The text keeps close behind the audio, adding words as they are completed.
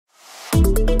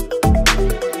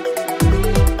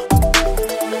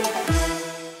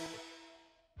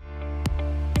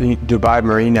Dubai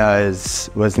Marina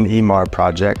was an EMAR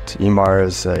project. EMAR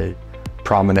is a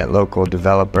prominent local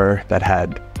developer that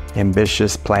had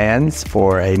ambitious plans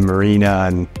for a marina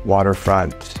and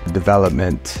waterfront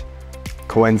development.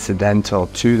 Coincidental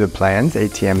to the plans,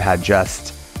 ATM had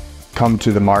just come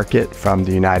to the market from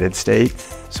the United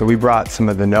States. So we brought some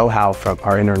of the know-how from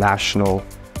our international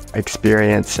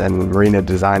experience and marina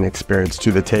design experience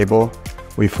to the table.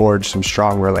 We forged some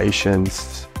strong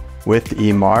relations with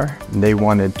EMAR. They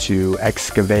wanted to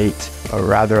excavate a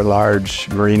rather large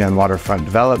marina and waterfront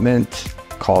development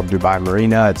called Dubai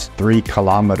Marina. It's 3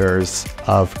 kilometers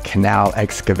of canal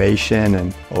excavation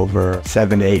and over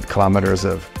 7 to 8 kilometers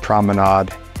of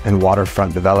promenade and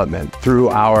waterfront development through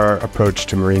our approach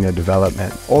to marina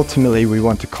development. Ultimately, we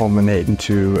want to culminate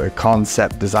into a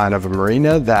concept design of a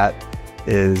marina that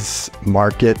is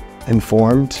market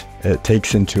informed. It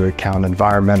takes into account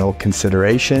environmental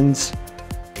considerations.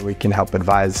 We can help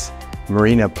advise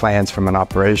marina plans from an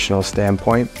operational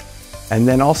standpoint. And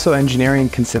then also engineering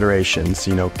considerations,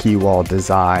 quay wall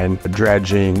design,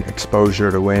 dredging, exposure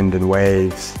to wind and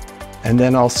waves. And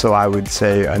then also I would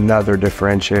say another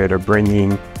differentiator,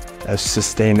 bringing a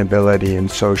sustainability and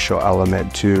social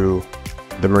element to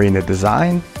the marina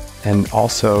design and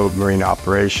also marina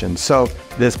operations. So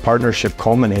this partnership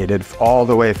culminated all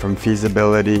the way from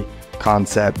feasibility,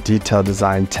 concept, detailed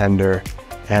design, tender,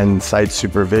 and site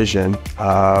supervision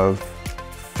of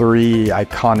 3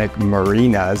 iconic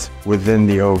marinas within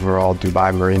the overall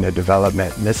Dubai Marina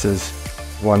development. And this is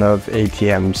one of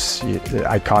ATM's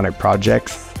iconic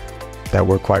projects that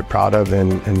we're quite proud of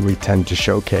and we tend to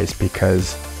showcase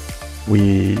because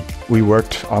we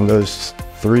worked on those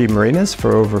 3 marinas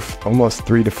for over almost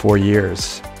 3 to 4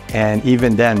 years. And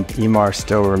even then, EMAR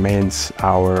still remains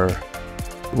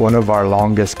one of our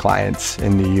longest clients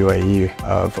in the UAE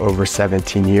of over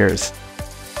 17 years.